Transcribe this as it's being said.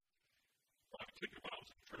take your Bibles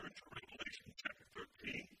and turn to Revelation chapter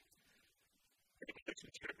 13. Revelation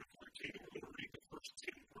chapter 13, we're going to read the first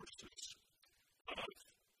 10 verses of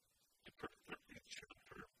the 13th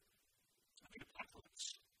chapter of the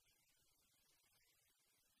Apocalypse.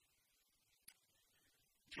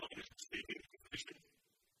 John is speaking of the vision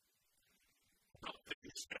about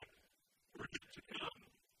things that were yet to come,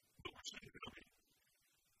 but were soon coming.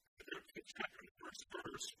 The 13th chapter, the first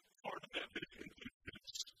verse, part of that vision includes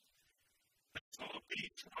this. I saw a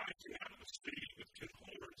beast rising out of the sea with 10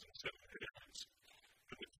 horns and 7 heads,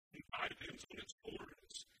 and with 10 diadems on its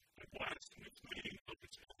horns, and glass in its mane of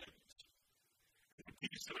its heads. And the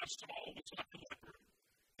beast that I saw was like a leopard,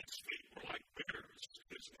 its feet were like bears,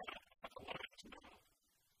 and its mouth like a lion's mouth.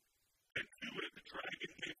 And to it the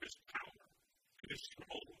dragon gave his power, and his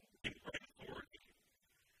throne, and great authority.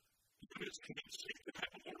 But its conceived to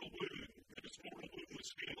have a mortal wound, and its mortal wound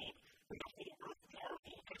was healed, and the whole earth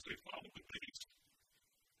marveled as they followed the beast.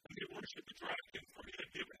 And they worshipped the dragon, for he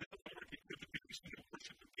had given him authority to the beast, and they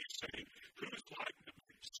worshipped the beast, saying, Who is like the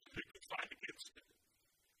beast, who can fight against it?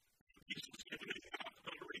 The beast was given a mouth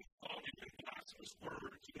uttering folly and blasphemous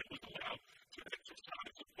words, and it was allowed to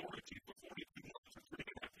exercise authority for 42 months or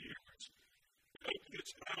 3.5 years. It opened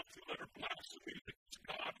its mouth to utter blasphemy against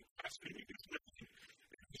God and blasphemy against nothing,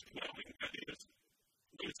 and his dwelling, that is,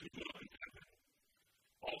 those who dwell in heaven.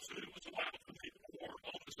 Also, it was allowed to make war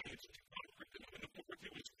on the saints of God, and authority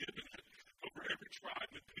was given it over every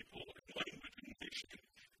tribe and people and language and nation,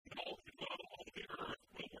 and all who dwell on the earth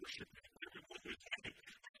will worship him. Everyone whose name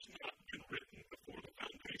has not been written before the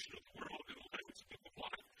foundation of the world in the Lamb's book of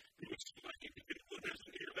life, who was slain. If anyone has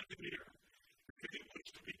an ear, let him hear. If anyone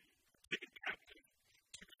is to be taken captive,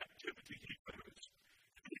 to captivity he goes.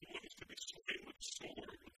 If anyone is to be slain with the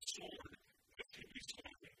sword, let him be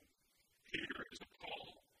slain. Here is a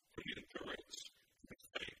call for the endurance, the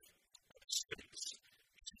faith, of the saints.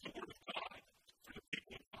 This is the word of God for the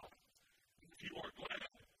people of God. And if you are glad,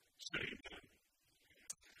 say amen.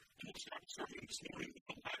 And we'll start the sermon this morning with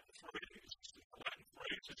the Latin phrase. The Latin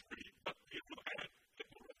phrase is reductio ad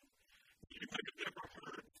Hitlerum. You may have never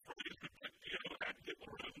heard the phrase reductio ad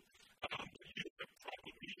Hitlerum, but you have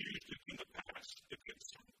probably used it in the past against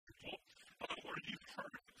some people, or you've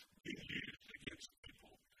heard it being used against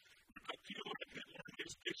people. Reductio ad Hitlerum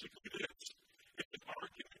is basically this. It's an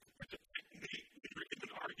argument, it's a technique when you're in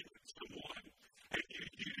an argument with someone, and you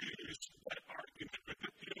use that argument,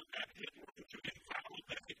 reductio ad Hitlerum, to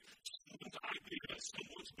invalidate someone's idea,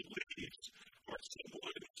 someone's beliefs, or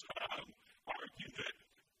someone's argument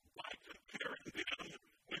by comparing them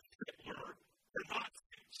with Hitler or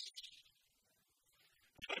Nazis.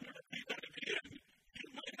 Let me repeat that again. You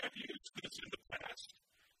may have used this in the past.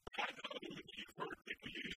 I know that you've heard people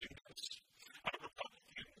using this.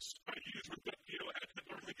 Republicans use reductio ad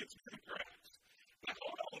Hitlerum against Democrats. Now,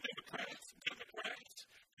 all Democrats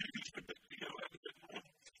use reductio ad Hitlerum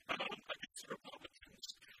against Republicans.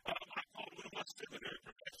 I called one of my seminary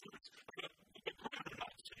professors the Corona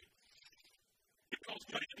Nazi because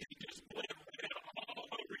maybe he just bled red all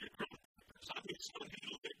over your growth papers. I mean, so he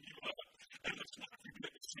lit you up, and it's not you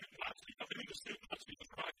that the suit Nazi. I mean, the suit Nazi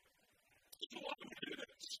was right. So why do we do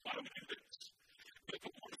this? Why do we do this? But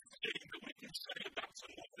the one thing that we can say about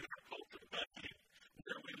someone in our culture today,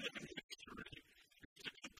 where we live in history, is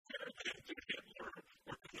to compare them to Hitler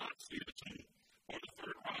or to Nazism or the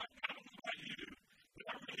Third Reich. I don't know about you, but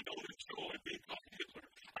I really don't enjoy being called Hitler.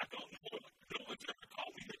 I don't know if no one's ever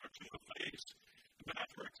called me Hitler to my face, but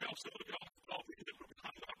I've heard tell some of y'all to call me Hitler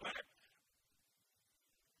behind my back.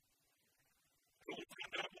 We'll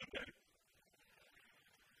find out one day.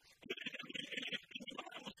 But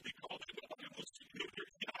I must be called Hitler. I must know your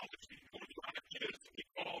theology. Or your ideas to be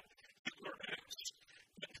called Hitler X.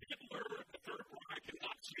 But Hitler, the Third Reich, and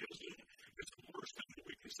Nazism is the worst thing that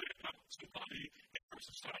we can say about somebody in our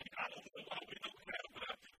society. I don't know why we don't have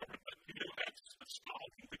a reductio ad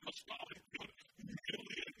Stalin, because Stalin killed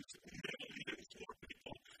millions more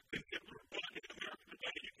people than Hitler. But in America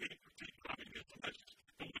today, you can't critique communism. That's just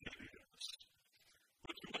the way it is.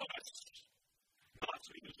 But to us,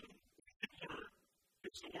 Nazism, Hitler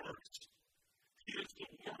is the worst. He is the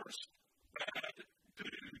worst bad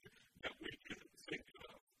dude that we can think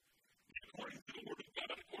of. According to the Word of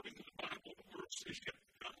God, according to the Bible, the worst is yet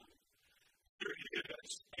to come. There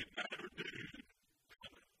is a better dude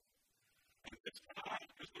coming. And this guy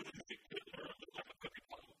is going to make Hitler look like a cookie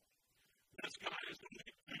pile. This guy is going to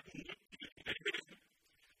make Putin look like a baby.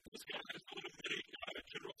 This guy is going to make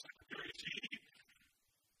General Secretary Xi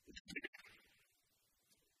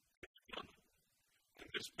and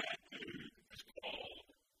this bad dude is called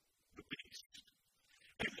the Beast.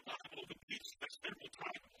 In the Bible, the Beast has several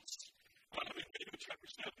titles. In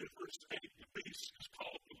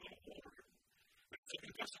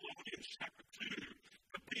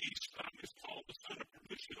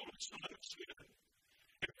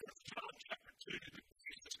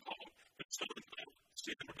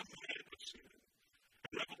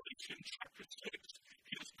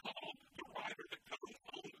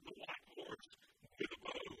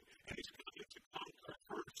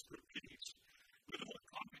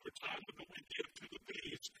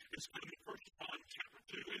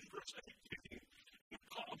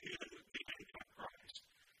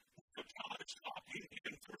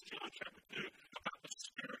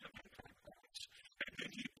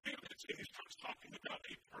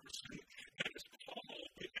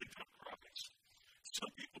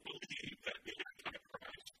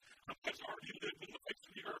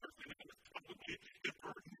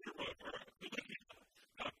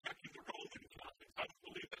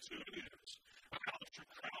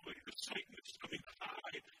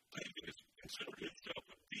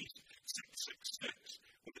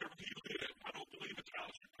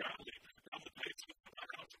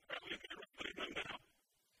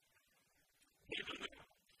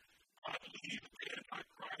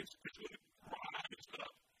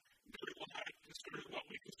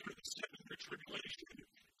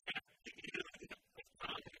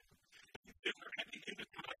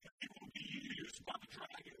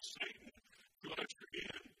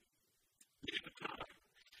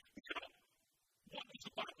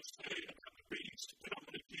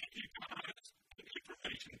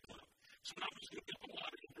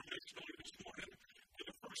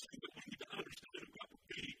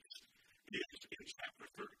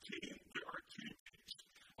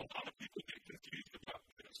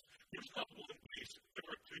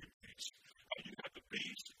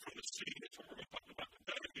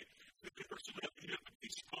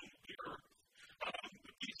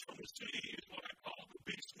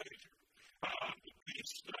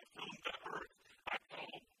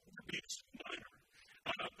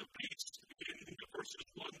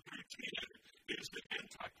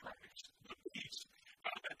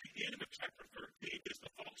end of chapter 13 is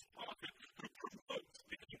the false prophet who promotes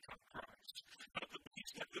the Antichrist. The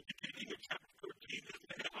beast at the beginning of chapter 13 is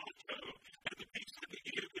the Alto, and the beast at the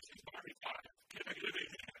end is his body fire. Can I get an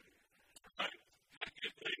amen? Right? Can I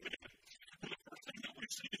get an amen? And the first thing that we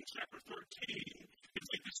see in chapter 13 is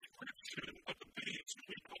a description of the beast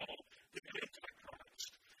we call the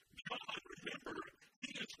Antichrist. John, remember, he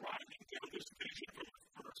is writing down this vision from the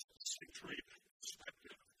first century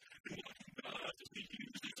perspective. And what he does is he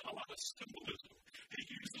uses a lot of symbolism. He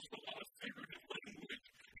uses a lot of figurative language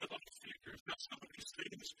and a lot of figures. Now, some of these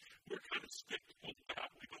things we're kind of skeptical about.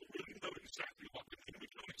 We don't really know exactly what they mean. We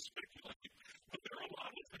can only speculate. But there are a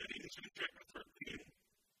lot of things in chapter 13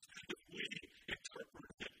 that we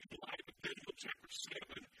interpret that in light of Daniel chapter 7,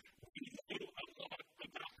 we know a lot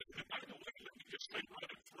about them. And by the way, let me just say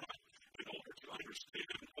right up front, in order to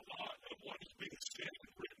understand a lot of what is being said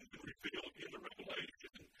and written and revealed in the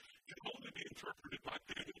Revelation can only be interpreted by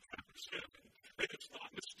Daniel chapter 7. And it's not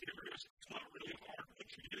mysterious. It's not really hard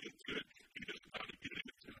once you get into it. You just got to get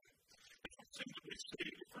into it. The first thing that we see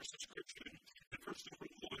in the first description, in verse number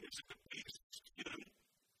 1, is that the beast is 10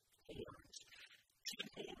 horns. 10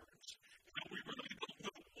 horns. Now, we really don't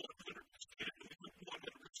know 100% what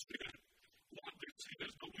this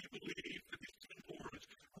is, but we believe that these 10 horns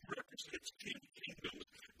represents 10 kingdoms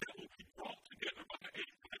that will be brought together by the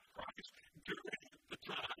Antichrist during the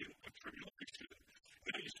time of tribulation.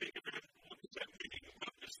 Now, you say, what does that mean?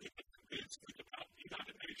 Well, just think about the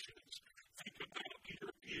United Nations. Think about the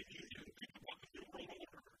European Union. Think about the New World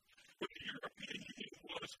Order. When the European Union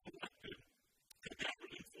was elected and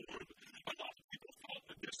gathered and formed, a lot of people thought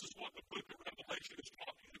that this is what the book of Revelation is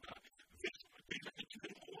talking about. These are the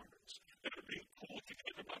 10 horns that are being pulled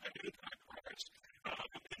together by the Antichrist.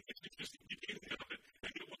 And this is just the beginning of it,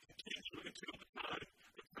 and it will continue until the time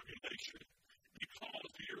of tribulation. Because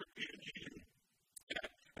the European Union had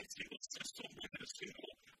a single system with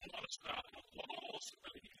a lot of laws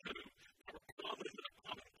that are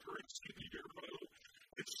common currency, the euro.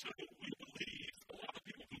 And so we believe, a lot of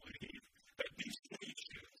people believe, that these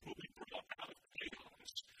nations will be brought out of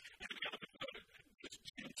chaos and out of this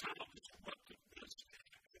Gentile disruptiveness.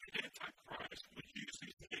 And the Antichrist would use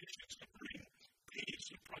these nations to bring peace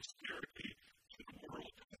and prosperity to the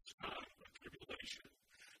world in this time of tribulation.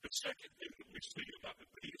 The second thing that we see about the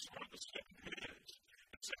beast are the 7 heads.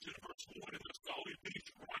 It says in verse 1, and the solid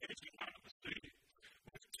beast rising out of the sea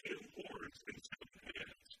with 10 horns and 7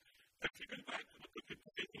 heads. Now, if you go back to the book of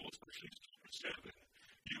Daniel, especially chapter 7,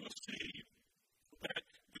 you will see that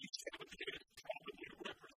these 7 heads probably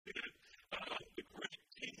represent the great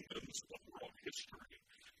kingdoms of world history.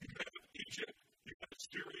 You have Egypt, you have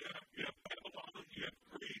Syria, you have Babylon, you have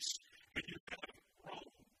Greece, and you have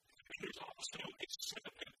Rome. And there's also a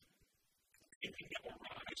 7th kingdom that will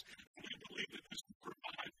rise. And we believe that this will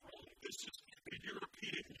provide Rome. This is the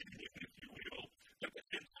European Union, if you will, that the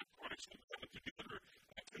Antichrist will come together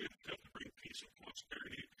to bring peace and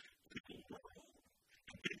prosperity to the world.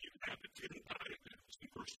 And then you have the 10 diadems in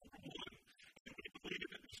verse number 1. And we believe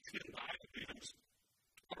that these 10 diadems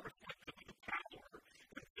are reflective of the power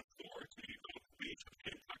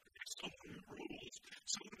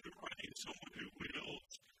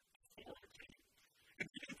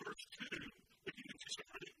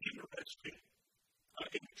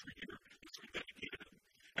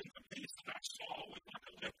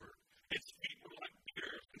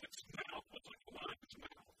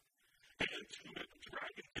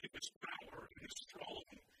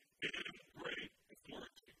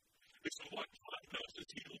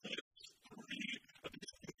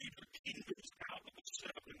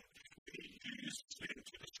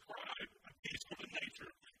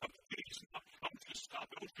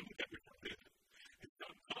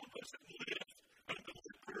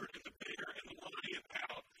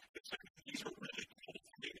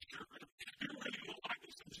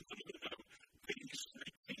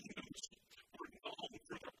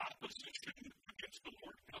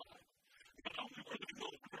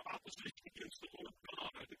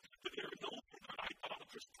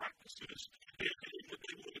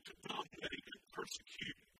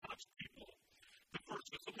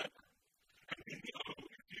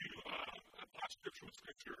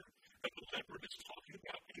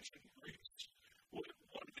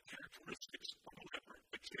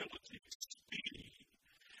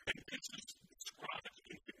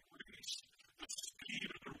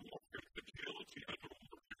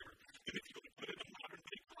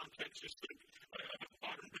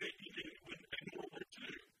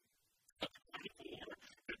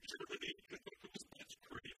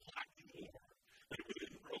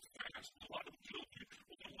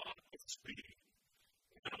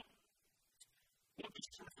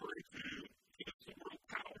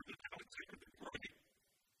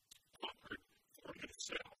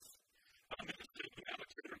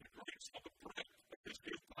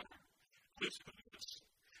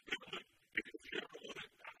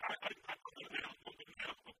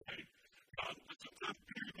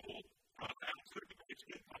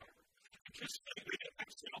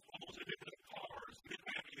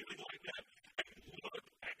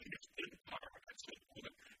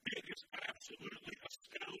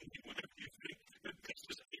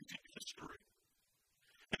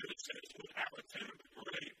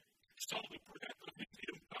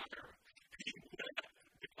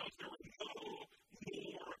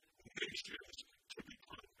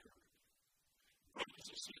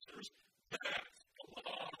there's that's a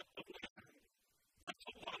lot of land. That's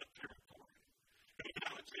a lot of territory. And when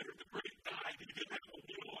Alexander the Great died, he didn't have a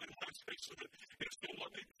will and one space of it. And so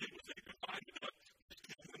what they did was they divided up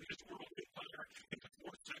his world empire into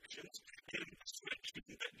four sections. And the section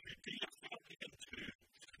that Judea fell into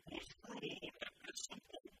was ruled at some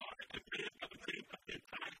point by a man by the name of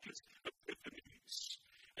Antiochus Epiphanes.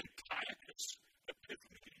 Antiochus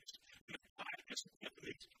Epiphanes. And Antiochus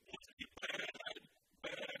Epiphanes was a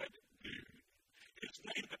bad dude. His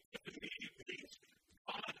name Epiphanes means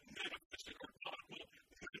God manifested, or God will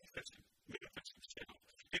manifest himself.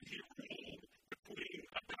 And he ruled between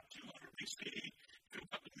about 200 BC and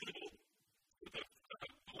about the middle of the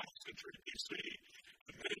last century BC.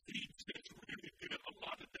 And then he just really did a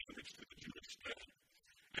lot of damage to the Jewish faith.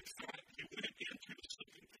 In fact, he went into the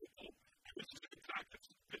second temple. It was Antiochus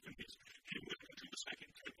Epiphanes. He went into the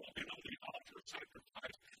second temple, and on the altar of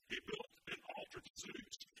sacrifice, he built an altar to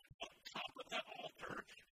Zeus. On top of that altar,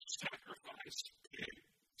 sacrificed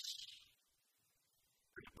pigs.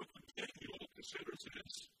 And the book of Daniel considers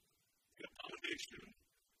this an abomination of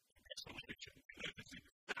desolation. And that is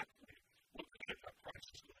exactly what the Antichrist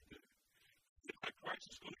is going to do. The Antichrist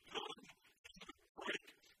is going to come. He's going to break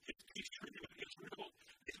his peace treaty with Israel.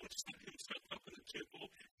 He's going to set himself up in the temple,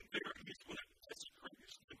 and there he's going to desecrate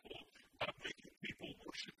his temple by making people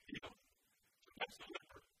worship him. So that's the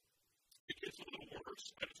leper. It gets a little worse.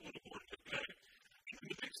 I just want to warn you today. And then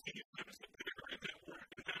the next thing you have is the bear,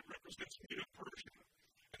 and that represents Medo-Persia.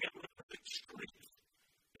 And that represents strength.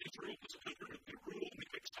 Israel was under the rule and the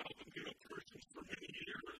exile of the Medo-Persians for many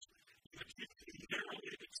years. And the people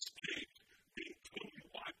narrowly escaped being totally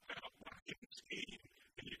wiped out by his scheme.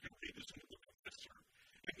 And you can read this in the book of Esther.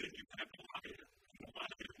 And then you have the lion. And the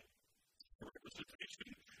lion, a representation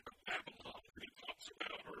of Babylon, and it talks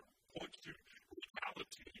about or points to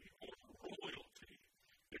reality or royalty.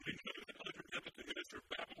 And we know that under Nebuchadnezzar,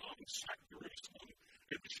 Babylon sacked Jerusalem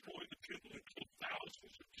and destroyed the temple and killed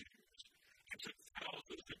thousands of Jews. And took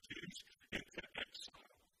thousands of Jews into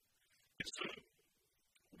exile. And so,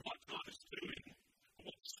 what God is doing,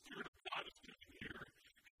 what the Spirit of God is doing here,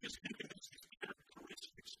 is giving us these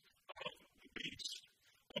characteristics of the beast,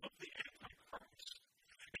 of the Antichrist.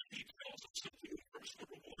 And he tells us something in verse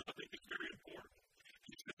number 1 I think is very important.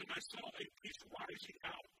 He said, "And I saw a beast rising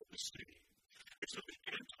out of the sea." And so the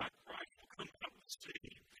Antichrist will come out of the sea,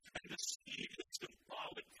 and the sea is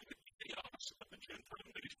symbolic for the chaos of the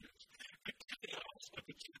Gentile nations, the chaos of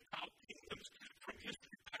the Gentile kingdoms from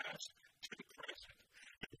history past to the present.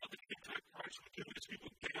 And what the Antichrist will do is he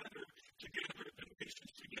will gather together the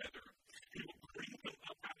nations together. He will bring them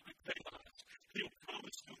up out of the chaos. He will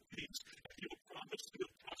promise them peace, and he will promise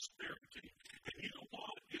them prosperity. And you know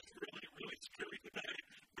what is really, really scary today?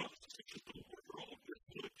 Brothers and sisters, the world is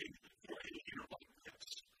looking for a leader like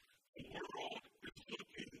this. The world is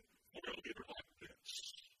looking for a leader like this.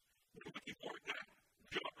 We're looking for it now.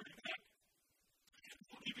 We are ready now.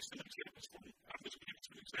 I'll give you some examples for you. I'm just going to give you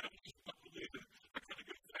some examples. I believe that I try to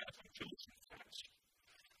go fast. I'm chilling fast.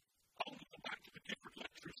 I'll go back to the different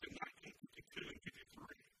lectures in 1952 and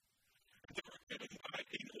 53. And they were given by an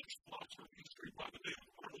English philosopher of history by the name of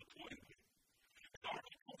Arnold Toynbee. And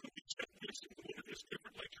Arnold Toynbee said this in one of his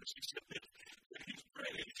different lectures. He said this, that he's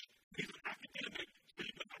British, he's an academic, but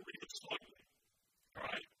he doesn't read it slowly. All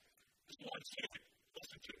right? This is one second.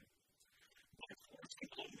 Listen to it. By forcing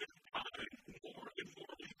on mankind more and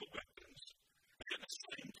more lethal weapons, and at the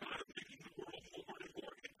same time making the world more and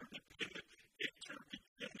more interdependent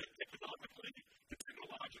economically and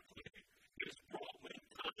technologically, it has brought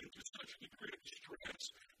mankind to such a degree of distress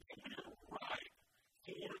that we are ripe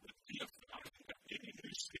for the deifying of any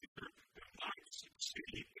new Caesar that might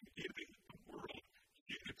succeed in giving the world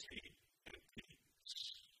unity and peace.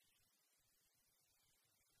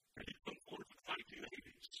 And you come forward to the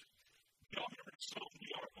 1980s. Y'all remember the song, "We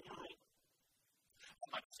Are the World"?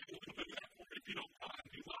 I'd like to sing a little bit of that for you if you don't mind.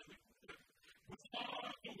 Do you mind me? We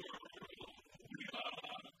are the world. We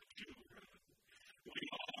are the children. We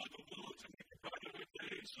are the ones that make a brighter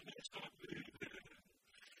day, so let's start living.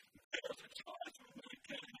 There's a child from the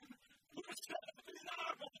beginning. We're saving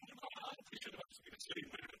our own lives. We should actually say,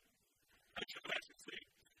 man. I should actually say,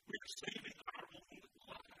 we are saving our own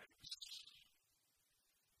lives.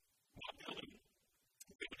 Bob Dylan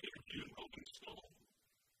gave an interview in Rolling Stone.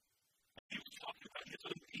 He was talking about his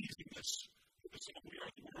uneasiness with the song "We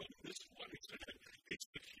Are the World" in this one. He said, it's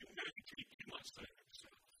that humanity cannot save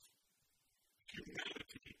itself.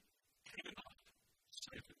 Humanity cannot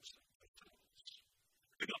save themselves.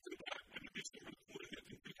 And after that, when it December 20th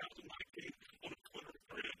in 2019, on a Twitter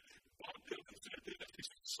thread, Bob Dylan said that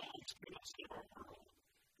these songs cannot save our world.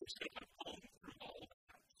 We still have gone through all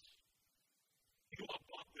that.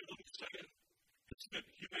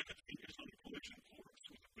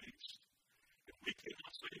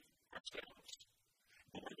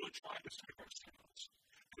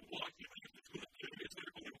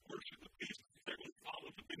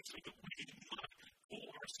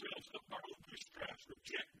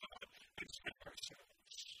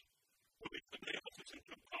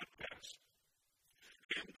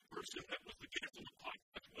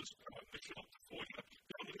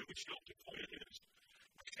 Michelle Tafoya is.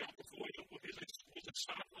 Michelle Tafoya was a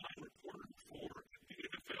sideline reporter for the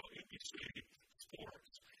NFL, NBC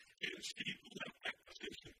Sports, and she left that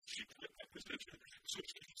position. She quit that position so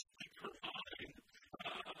she could speak her mind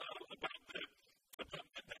about that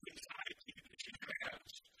anxiety that she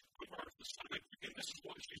has with our society. And this is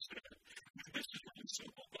what she said. And this is really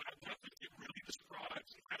simple, but I think it really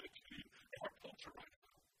describes the attitude of our culture right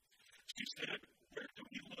now. She said, where do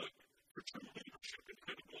we look for true leadership and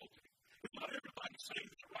credibility? And not everybody's saying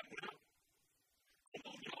that right now. Come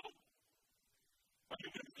on, y'all. Are you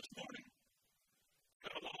ready this morning?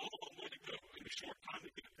 Got a long way to go and a short time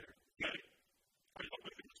to get there. Hey, are y'all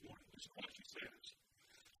ready this morning? This is what she says.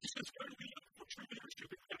 She says, where do we look for true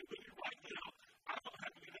leadership and credibility? Right now, I don't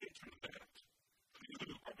have an answer to that.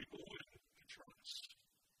 Who are we going to trust?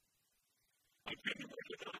 On January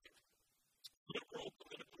the 9th, liberal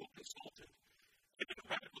political consultant and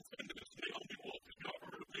radical feminist Naomi Wolf. Have y'all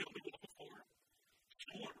heard of Naomi Wolf before? She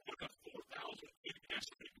wrote a 4,000-page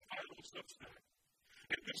essay entitled Substack.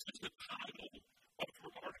 And this is the title of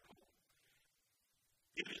her article.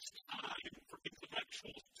 It is time for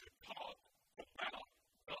intellectuals to talk about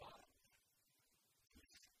God.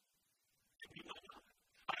 Can you not?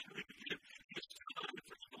 I agree with you. It's time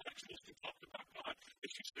for intellectuals to talk about God. And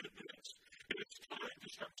she said this. And it's time to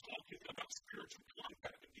start talking about spiritual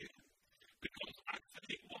combat again. Because I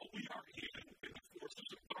think what we are in and the forces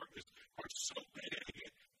of darkness are so big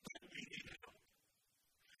that we need help.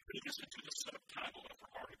 And listen to the subtitle of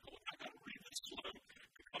her article. I got to read this slow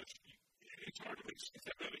because it's hard to make sense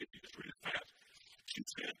of it if you just read it fast. She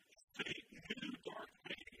said, the new dark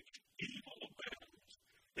age, evil abounds.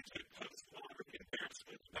 It's a postmodern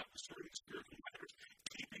embarrassment about discerning spiritual matters,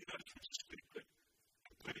 keeping us from stupid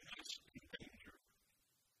and putting us in danger.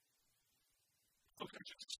 Look at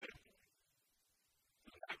just a second.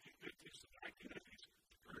 The 1950s, the 1980s,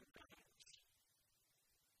 the current times.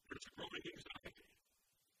 There's a growing anxiety.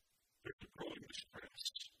 There's a growing distress.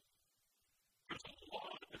 There's a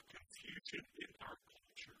lot of confusion in our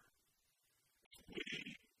culture. We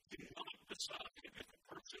do not decide if a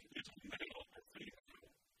person is male or female.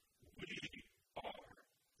 We are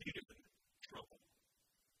in trouble.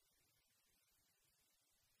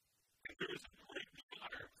 And there is a great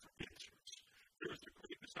desire for answers. There is a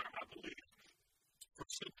great desire, I believe, for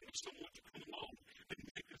someone to come along and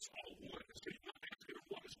make us all one. So you might ask me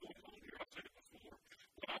what is going on here. I've said it before.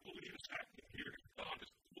 What I believe is happening here is God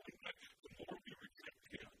is doing that the more we reject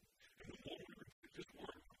Him and the more we reject His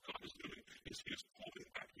Word, what God is doing is He is pulling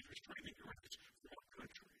back His restraining grace from our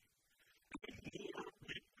country. And the more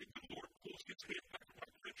the Lord pulls His hand back from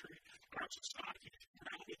our country, our society is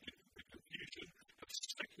drowning in the confusion of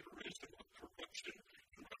secularism, of corruption,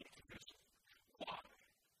 and relativism. Why?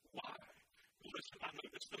 Why? Listen, I know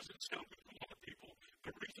this doesn't sound good to a lot of people.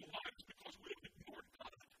 The reason why is because we have ignored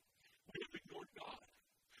God. We have ignored God.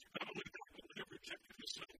 Not only that, but we have rejected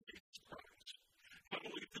His Son, Jesus Christ. Not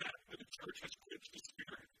only that, but the church has quenched the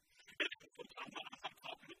Spirit. And I'm not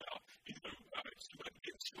talking about, somebody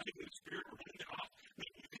getting slain in the Spirit or in God. We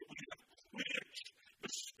have quenched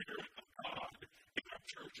the Spirit of God in our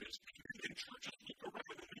churches. And churches look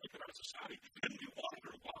around and we look at our society and we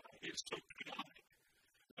wonder why it's so chaotic.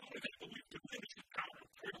 Not only that, but we've diminished the power of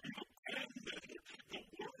prayer. We've abandoned the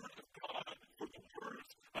Word of God for the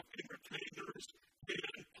words of entertainers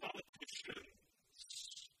and politicians.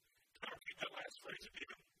 Can I repeat that last phrase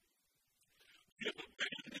again? We have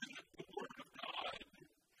abandoned the Word of God,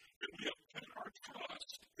 and we have put our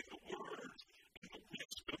trust in the words and the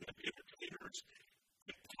wisdom of entertainers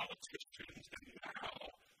and politicians, and now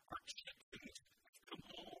our chickens have come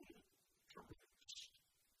home to roost.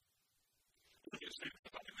 Let me say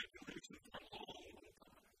that I've been doing this for a long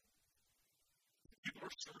time. People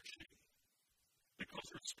are searching because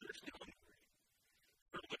they're spiritually hungry.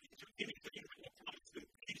 They're looking to anything that will promise them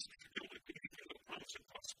peace. They're looking to anything that will promise them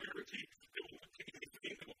prosperity. They will look to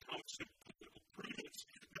anything that will promise them political prudence.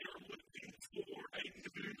 They are looking for a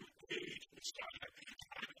new age Messiah.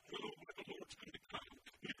 I don't know when the Lord's going to come.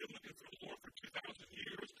 We've been looking for the Lord for 2,000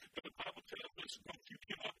 years, but the Bible tells us, don't you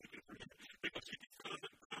give up looking for Him, because He can come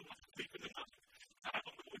and come like a thief in the night. I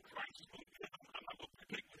don't know when Christ is going to come. I'm not going to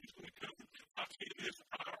predict when He's going to come. I see this,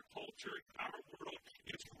 our culture, our world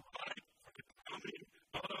is ripe for the coming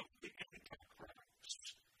of the Antichrist.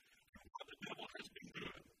 And what the devil has been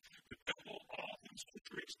doing, the devil, all these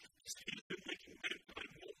centuries, he's been making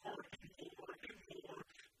mankind more and more and more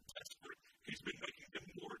desperate. He's been making them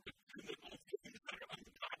more dependent on things that are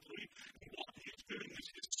ungodly. And what he's doing is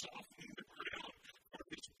he's softening the ground for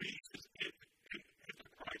this beast and the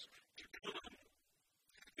Christ to come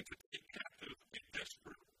and to take captive a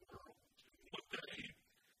desperate world. One day,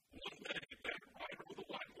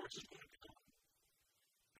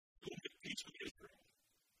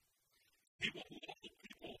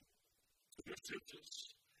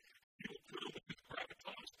 census. He will come with his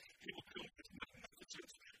gravitas. He will come with his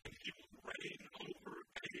magnificence. And he will reign over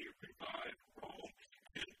every revive Rome.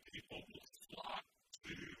 And people will flock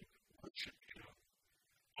to worship him.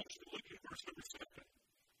 Also, look in verse number 7.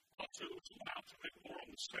 Also, it was allowed to make war on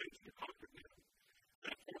the saints and conquer them.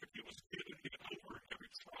 Therefore, he was given over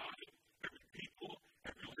every tribe, every people,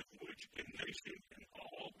 every language, and nation, and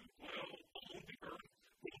all who dwell on the earth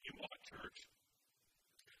will be what, church?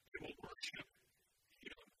 They will worship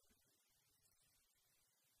him.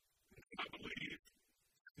 And I believe,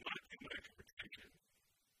 might be my interpretation,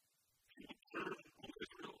 he will turn on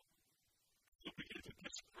Israel. He will begin to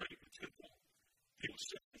desecrate the temple. He will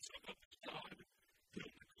set himself up as God. He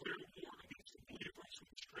will declare war against the believers with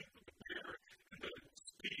the strength of a bear and the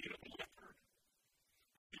speed of a leopard.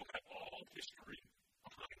 He will have all history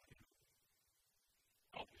behind him.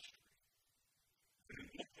 All history. And in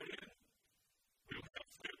one hand, we will have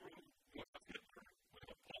Pharaoh, we will have Hitler, we will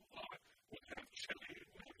have Pol Pot, we will have Che, we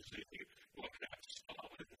will have Zeke, we will have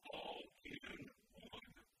Stalin, all in one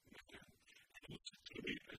man. And listen to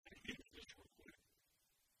me as I use this real quick.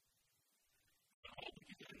 It all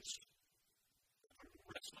begins with the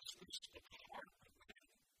restlessness of the heart of man.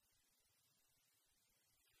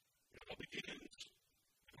 It all begins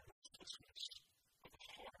with the restlessness of the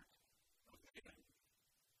heart of man.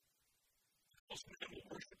 Because men will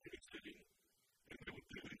worship anything, and they will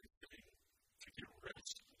do anything to get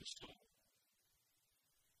rest to the soul.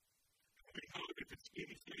 And we know that if it's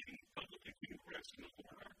anything other than getting rest in the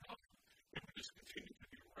Lord our God, then we just continue to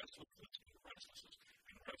be restlessness and restlessness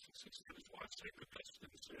and restlessness. That is why St.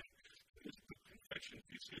 Augustine said in his book Confession,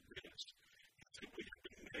 he said this, he said, we have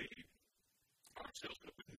been made, ourselves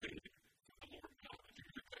have been made for the Lord God. You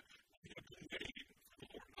hear that? We have been made for the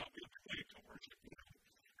Lord God. We have been made to worship him.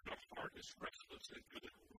 And our heart is restless and good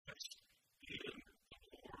rest in the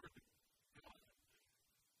Lord God.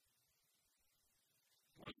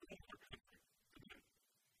 Like the Lord country today,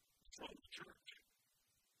 from the church.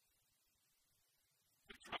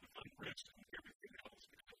 They try to find rest in everything else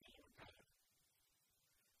because of the Lord God.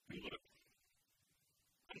 And look,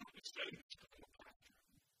 I'm not just saying this because I'm a pastor.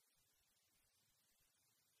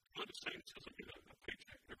 I'm not just saying this because I get a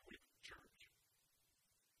paycheck every week at church.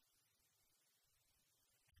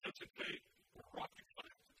 That's a day where rocket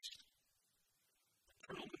scientists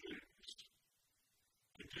turn on the news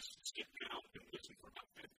and just sit down and listen for about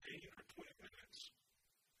 15 or 20 minutes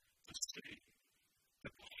to see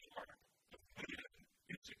that the heart of man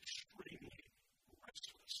is extremely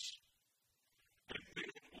restless. And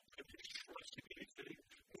man will put his trust in anything,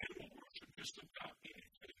 man will worship just about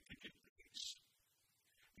anything to get peace.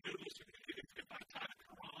 Man will say, if I tie a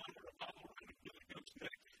Quran or a Bible around a Billy Goat's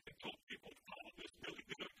neck and told people to follow this Billy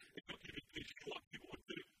Goat, and go give me peace, you know what people would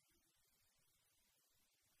do?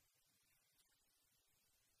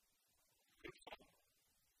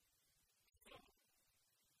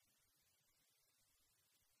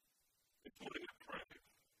 This morning I pray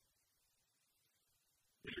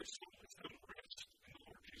that your soul has found rest in the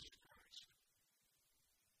Lord Jesus Christ.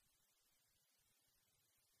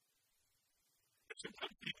 And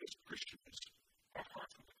sometimes we as Christians, our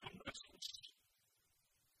hearts will become restless.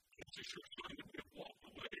 It's a sure sign that we have walked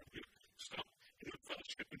away and we have stopped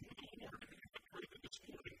fellowshipping with the Lord. And I pray that this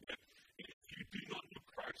morning that if you do not know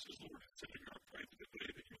Christ as Lord and Savior, I pray that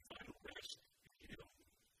today that you'll find rest in Him.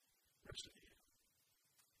 Rest in Him.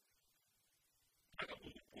 I got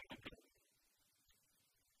one more point I'm doing.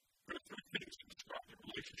 There are three things to describe the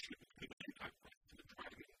relationship between the Antichrist and the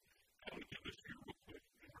dragon. I want to give this to you real quick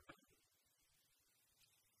and we're done.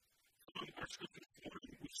 In our scripture this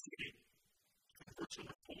morning, we see in verse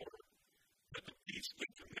number 4 that the beast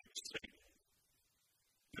went to meet Satan.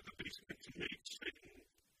 That the beast went to meet Satan.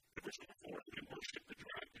 In verse number 4, they worshiped the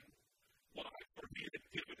dragon. Why? For he had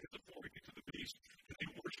given his authority to the beast, and they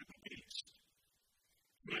worshiped the beast.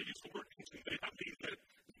 When I use the word intimidate, I mean that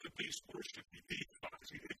the beast worshiped the beast because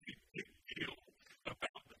he made a big deal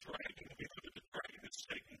about the dragon. We know that the dragon is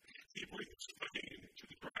Satan. He brings fame to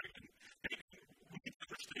the dragon. And we need to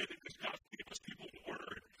understand it because God gave us people in the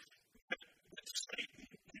Word that Satan,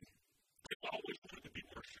 they always wanted to be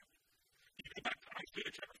worshipped. You go back to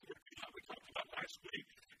Isaiah chapter 14, like we talked about last week,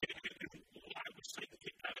 and why was Satan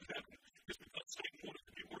kicked out of heaven? It's because Satan wanted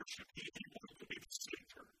to be worshipped. He wanted to be the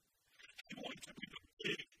center. He wanted to be the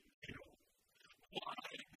big deal. Why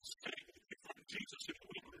Satan, from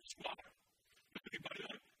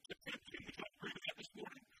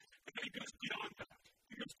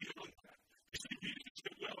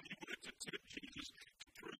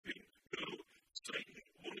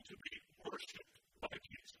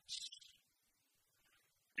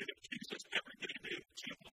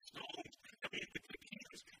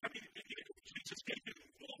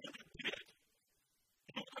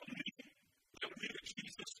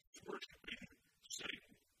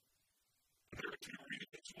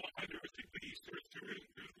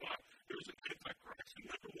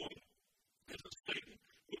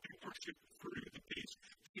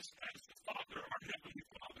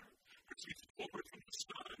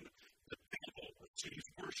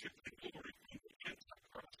worship and glory from the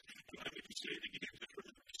Antichrist. And let me say it again, that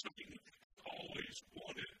something always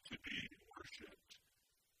wanted to be worshipped.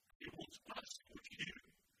 He wants us, he wants you,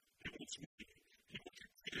 he wants me, he wants your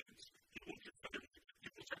kids, he wants your family, he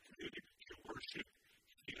wants our community to worship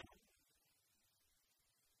him.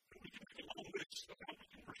 And we can make a long list of how we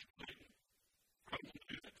can worship him. How do we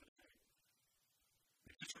do that today?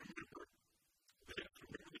 And just remember the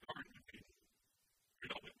Garden of Eden. You're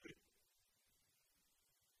not with me.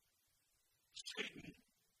 Satan,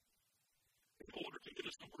 in order to get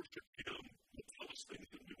us to worship him, will tell us things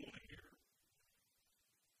that we want to hear.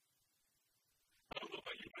 I don't know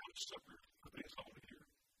about you, but I'm suckered for things I want to hear.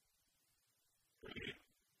 Really?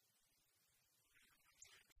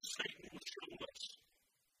 Satan will show us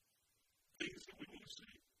things that we want to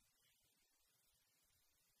see.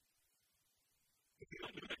 If we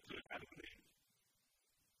don't do that to Adam and Eve,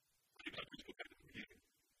 we got to go back to the beginning.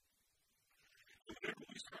 And whenever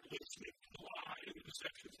we start listening to the lie and the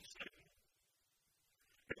deceptions of Satan,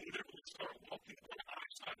 and whenever we start walking by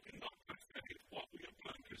eyesight and not by faith, what we have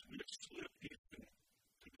done is we have slipped into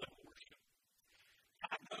devil worship.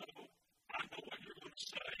 I know what you're going to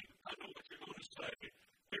say. I know what you're going to say.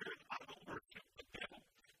 Aaron, I don't worship the devil.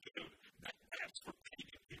 That's for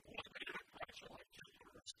pagan people like the Antichrist or like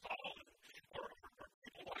Hitler or Stalin or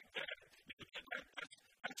people like that.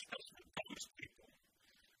 That's for those people.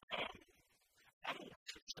 I don't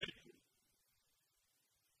worship Satan.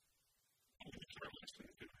 But when you start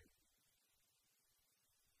listening to him,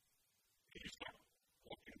 and you start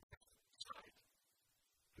walking by sight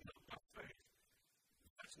and not by faith,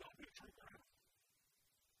 that's not neutral ground.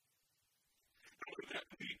 And with that,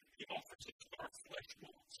 he offers us our flesh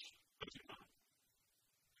wants, does he not?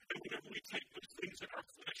 And whenever we take those things that our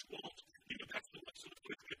flesh wants, that's the lesson of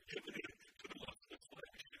which we've given in to the lust of the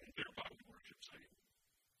flesh, and thereby we worship Satan.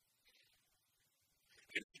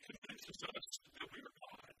 And he convinces us that we are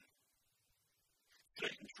God.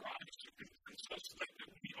 Satan tries to convince us that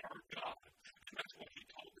we are God. And that's what he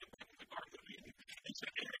told them in the Garden of Eden. He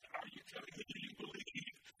said, Aaron, are you telling me you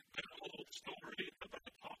believe that old story about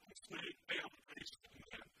the talking snake? Bam, based on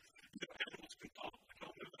that. Animals can talk. I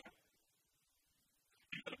don't know that.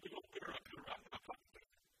 You got a big old bear up here right now.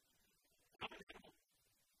 I'm an animal.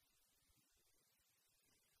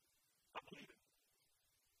 I believe it.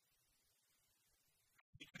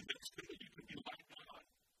 He convinced them that you can be like God.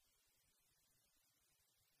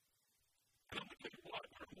 And I'm going to tell you what,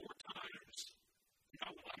 there are more times than I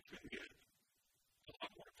would like to admit, a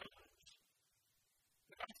lot more times,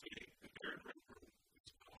 that I think that Aaron Redfern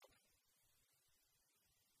is God.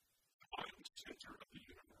 I am the center of the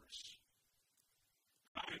universe.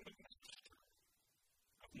 I am the master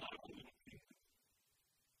of my own little kingdom.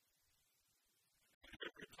 And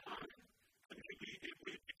every time, and maybe it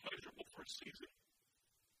may be pleasurable for a season,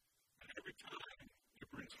 and every time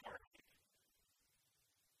it brings heartache.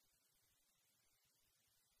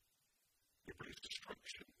 It brings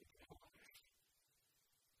destruction in my life.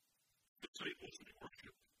 The Satan wants to be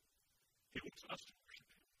worshipped. He wants us to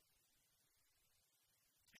worship him.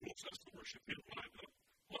 He wants us to worship him by the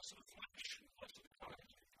lust of the flesh and the lust of the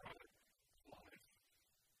eyes and the pride of life.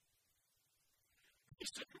 The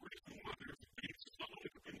second reason why there is peace is not only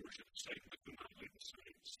that we worship Satan, but do not leave the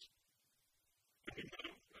saints. And we know,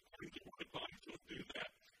 according to the word of God, he's going to do that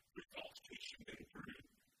through false teaching and through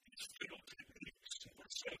these fatal techniques. In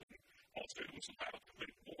verse 7, Paul said it was allowed to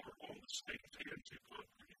make war on the saints and to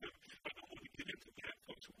conquer him. I don't want to get into that,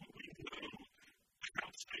 folks. We know how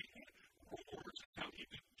Satan roars, how he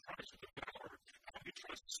tries to devour, how he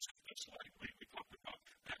tries to sift us like we talked about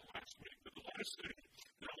that last week. But the last thing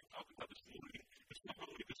that I want to talk about this morning is not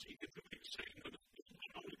only does he imitate Satan, but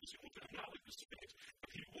not only does he want to acknowledge the saints, but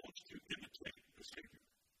he wants to imitate the Savior.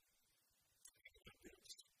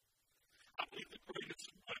 I believe the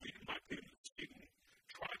greatest, in my opinion, that Satan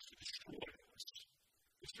tries to destroy us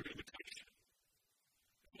is through imitation.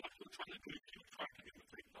 And what he'll try to do is he'll try to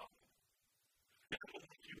imitate God. And I don't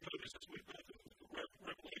think you notice as we've gone through the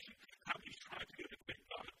Revelation how he's trying to imitate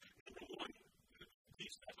God. Number one,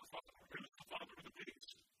 he's not the father of the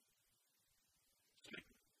beast.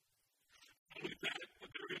 Satan. Only that, but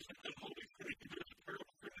there is an unholy trinity, there is a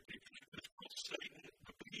parallel trinity that's called Satan,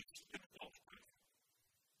 the beast, and the false prophet.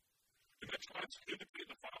 And that tries to imitate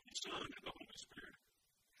the Father, Son, and the Holy Spirit.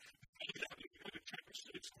 And now, if you go to chapter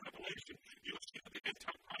 6 of Revelation, you'll see that the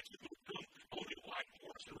Antichrist is going to come on a white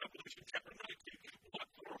horse in Revelation chapter 19. What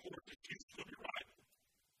color horse is Jesus going to be riding?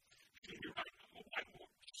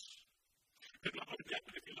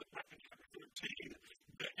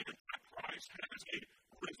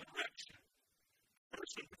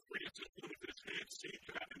 Francis, one of his hands seemed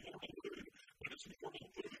to have a mortal wound, but his mortal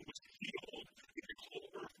wound was healed, and the whole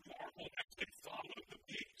earth marveled as they followed the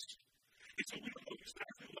beast. And so we don't know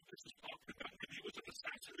exactly what this is talking about. Maybe it was an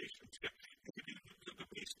assassination tip. Maybe the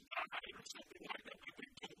beast died or something like that. We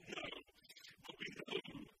don't know. But we know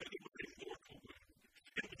that it was a mortal wound.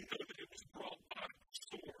 And we know that it was brought by the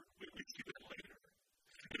sword. We see that later.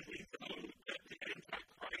 And we know that the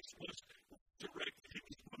Antichrist was resurrected. He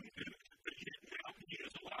was wounded, but yet now he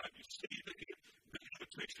is alive. You see the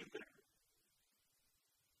invitation there.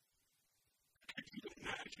 Can you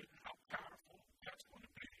imagine how powerful that's going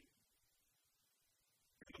to be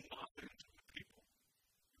in the minds of the people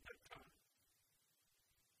at that time?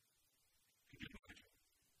 Can you imagine?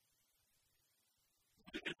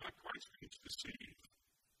 What the Antichrist means to deceive.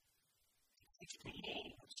 It's the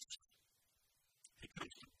lawless. He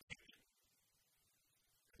comes to beat it.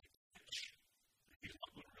 He's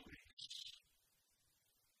not going to release.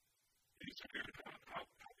 He's figured out how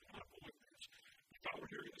can I avoid this? If I were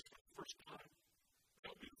hearing this for the first time,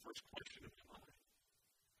 that would be the first question in my mind.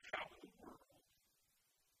 How in the world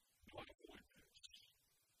do I avoid this?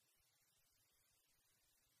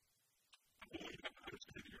 I believe that I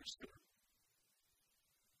understand you're a sinner.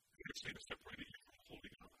 I understand it's separating you from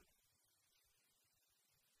holy God.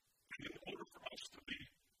 And in order for us to be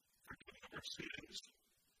forgiven of our sins,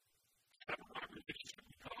 have a right relationship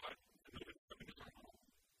with God, and know that heaven is our home,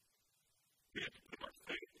 we have to put our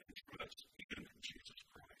faith and trust in Jesus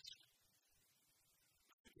Christ.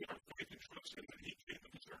 Put our faith and trust in that He came to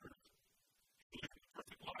this earth. He lived the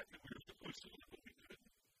perfect life that we were supposed to live, but we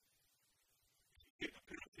didn't. He gave the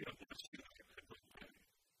penalty of our sin that could have pay.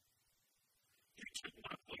 He took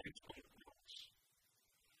my place on the cross.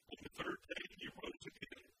 On the third day, He rose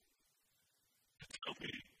again to tell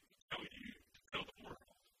me, to tell you, to tell the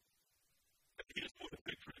world that He has won a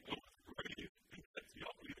victory over the grave and death.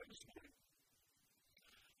 Y'all believe that this morning?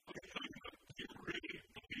 I'm telling you that you really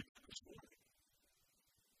believe that this morning.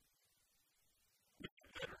 We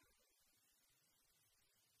get better.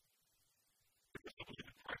 Because I believe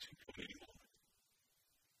that Christ can come any moment.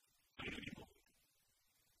 At any moment.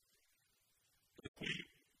 If we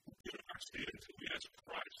forgive our sins and we ask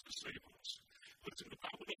Christ to save us, listen, the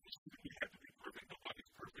Bible doesn't say that we have to be perfect.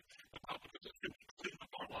 Nobody's perfect. The Bible doesn't say we clean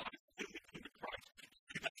up our lives and we come to Christ.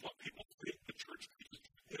 See, that's what people think the church teaches.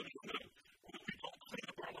 No. When we don't clean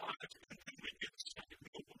up our lives and then we get saved,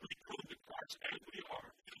 no, when we come to Christ as we are,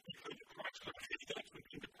 we come to Christ with our hangups, we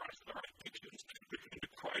come to Christ with our addictions, we come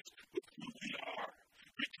to Christ with who we are.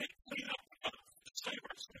 We can't clean up enough to save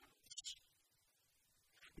ourselves.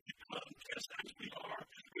 We come just as we are,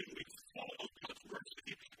 when we follow God's mercy,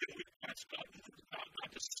 and we ask God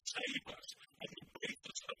to save us on the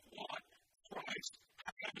basis of what Christ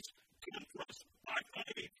has done for us by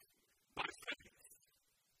faith. By faith.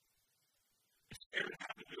 Is Aaron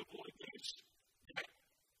having to avoid this? Yeah.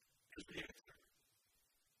 Here's the answer.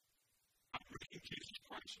 I'm bringing Jesus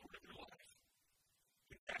Christ over your life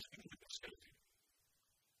and asking Him to save you.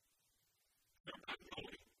 They're not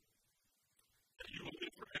knowing that you will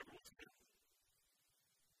live forever with Him.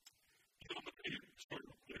 You know, I'm going to start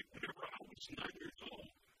real quick. Whenever I was 9 years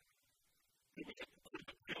old, it was at the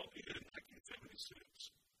Patel Inn in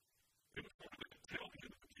 1976. It was part of the Patel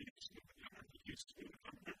Inn of the East. I remember the East Inn.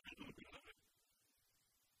 I remember a little bit of it.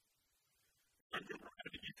 I remember I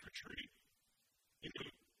had a youth retreat. You know,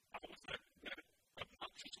 I was that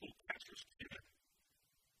obnoxious little pastor's kid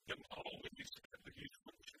that was always at the youth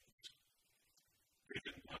functions.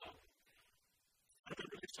 And I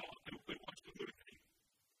remember they saw it. They watched the movie.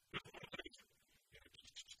 It was one of those,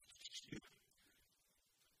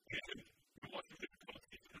 and we watched the movie called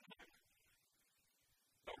Thief in the Night.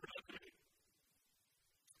 No, we're not doing it.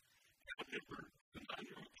 And I remember the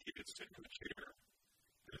 9-year-old kid sitting in a chair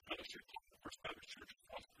in a fellowship called the First Baptist Church of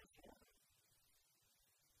Foster Reform,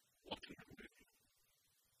 watching the movie.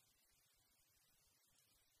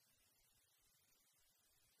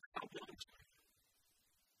 How young is that?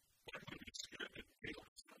 That movie scared the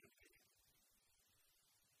daylights out of me.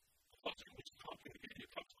 Foster was talking again. He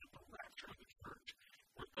talks about the rapture of the church,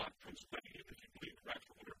 where God comes back in, if you believe the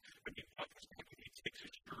rapture, whatever. And then God comes back and He takes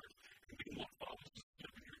His church, and then what follows is the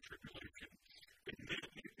 7-year tribulation. And then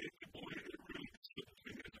the boy, it really stood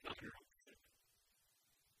between me and the 9-year-old kid.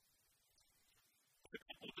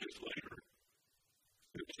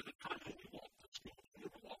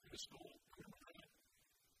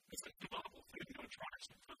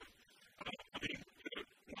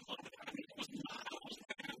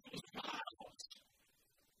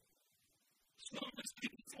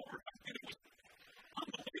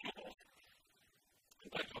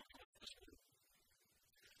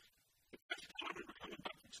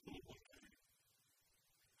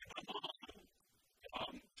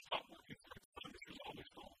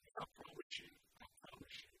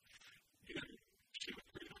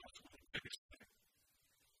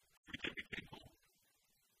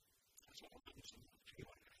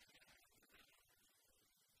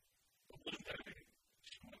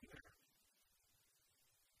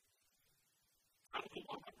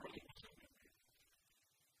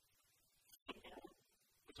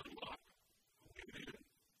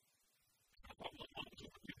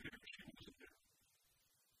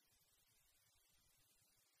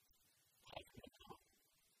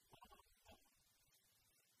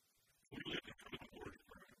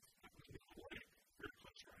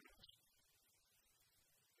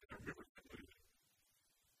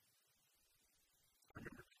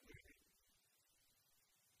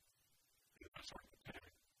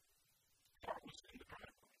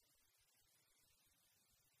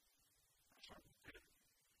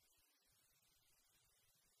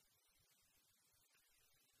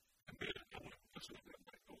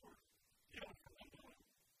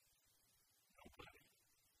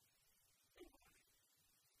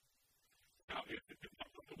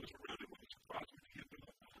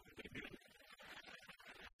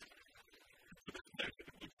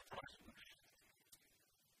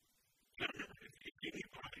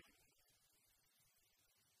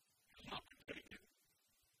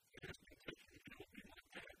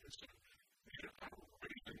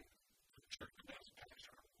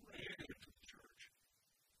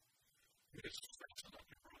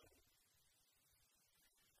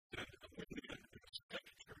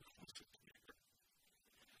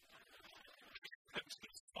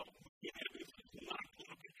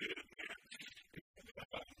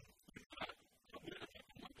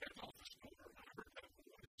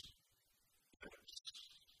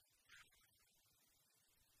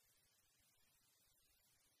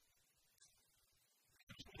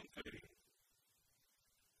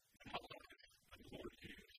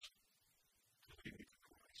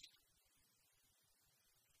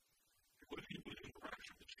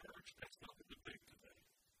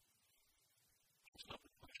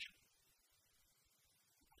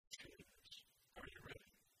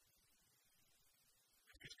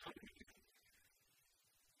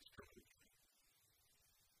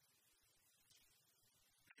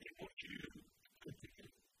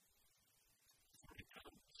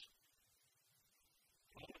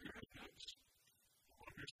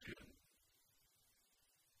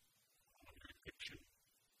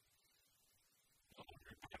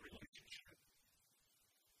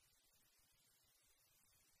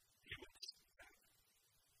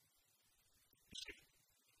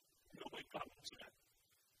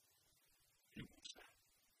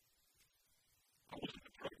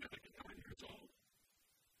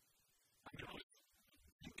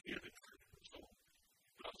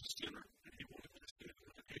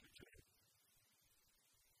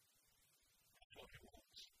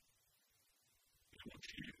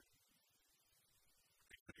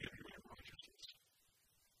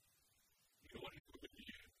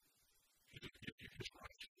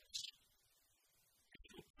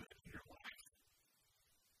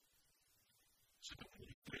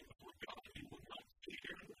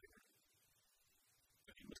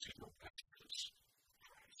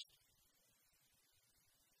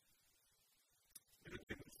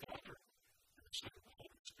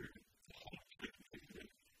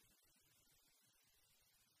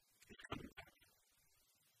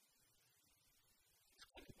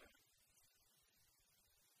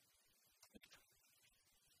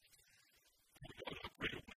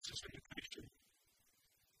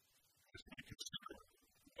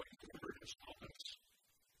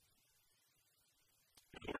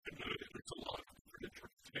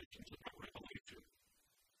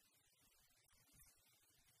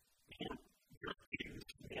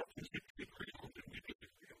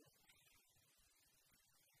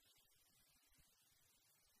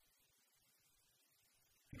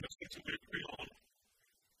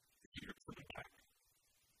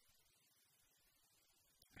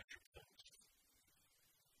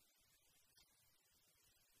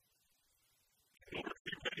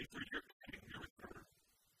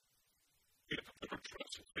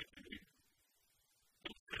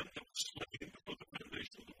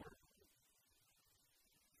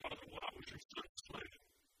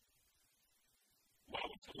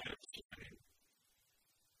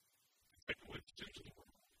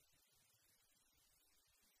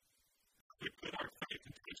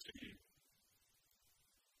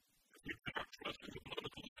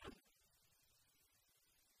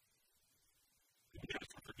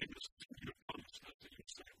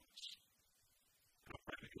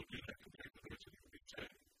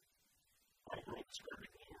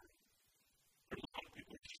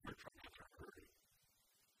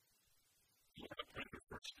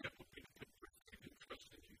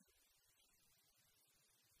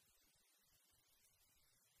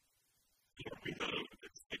 we know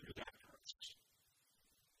that things after us.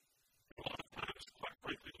 A lot of times, quite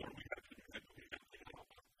frankly, Lord, we have to admit we have to help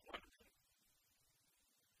quite a bit.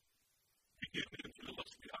 We get into the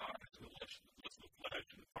lust of the eyes, and the lust of the flesh,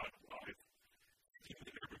 and the pride of life. We think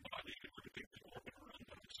that everybody and everything is orbit around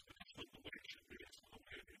us, but that's not the way it should be. It's not the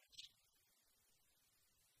way it is.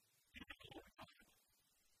 You are the Lord God.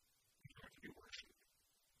 You are to be worshipped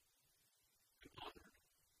and honored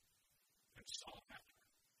and sought after.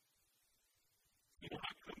 Lord,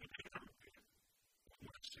 I come to you and repent of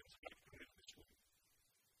my sins that I've committed this week.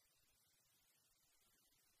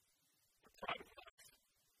 The pride of life.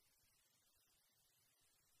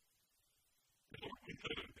 Lord, we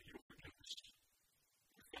know that you will forgive us.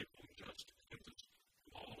 You're faithful and just to cleanse us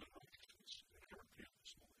from all unrighteousness, and I repent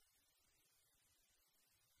this morning.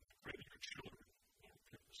 I pray that your children will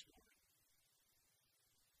repent this morning,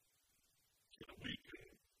 so that we can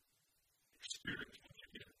experience once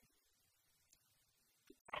again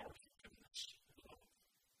the power of forgiveness and love.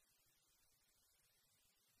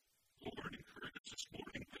 Lord, encourage us this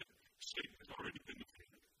morning that Satan has already been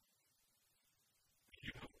defeated.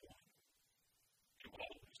 You have won. You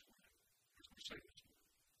always win. As we say this morning,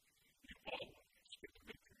 you always get the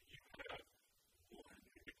victory. You have won.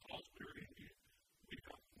 And because we're in you, we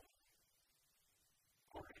have won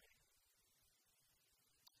already.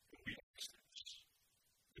 And we ask this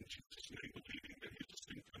in Jesus' name, believing that he is the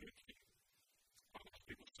soon coming King. All those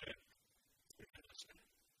people said, amen.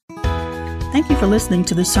 Thank you for listening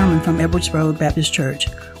to this sermon from Edwards Road Baptist Church.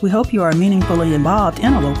 We hope you are meaningfully involved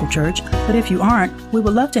in a local church, but if you aren't, we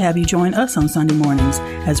would love to have you join us on Sunday mornings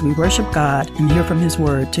as we worship God and hear from His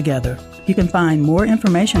Word together. You can find more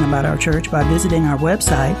information about our church by visiting our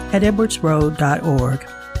website at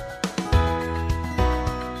edwardsroad.org.